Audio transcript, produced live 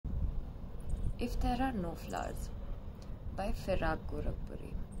If There Are No Flowers by Firaq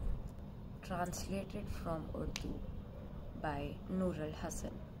Gorakhpuri, translated from Urdu by Nurul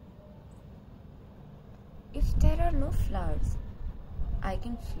Hassan. If there are no flowers, I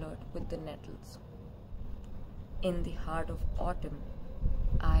can flirt with the nettles. In the heart of autumn,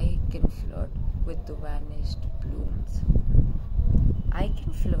 I can flirt with the vanished blooms. I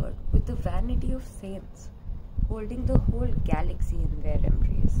can flirt with the vanity of saints, holding the whole galaxy in their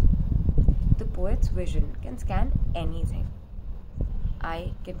embrace. The poet's vision can scan anything.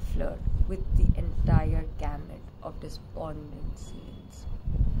 I can flirt with the entire gamut of despondent scenes.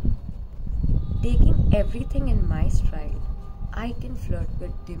 Taking everything in my stride, I can flirt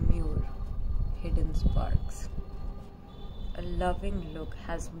with demure, hidden sparks. A loving look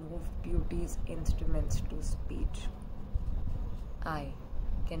has moved beauty's instruments to speech. I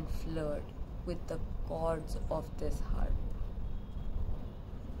can flirt with the chords of this heart.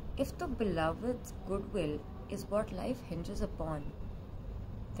 If the beloved's goodwill is what life hinges upon,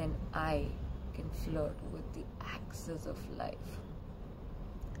 then I can flirt with the axes of life.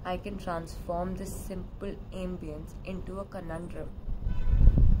 I can transform this simple ambience into a conundrum.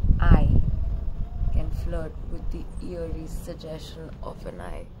 I can flirt with the eerie suggestion of an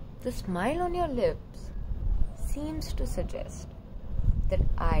eye. The smile on your lips seems to suggest that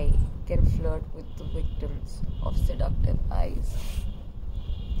I can flirt with the victims of seductive eyes.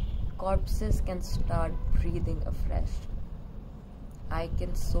 Corpses can start breathing afresh. I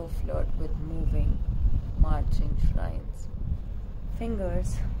can so flirt with moving, marching shrines.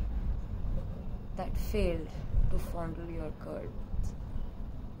 Fingers that failed to fondle your curves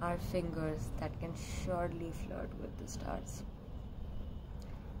are fingers that can surely flirt with the stars.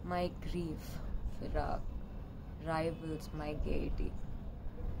 My grief, Firaq, rivals my gaiety.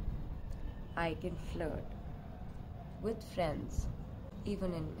 I can flirt with friends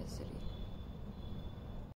even in misery.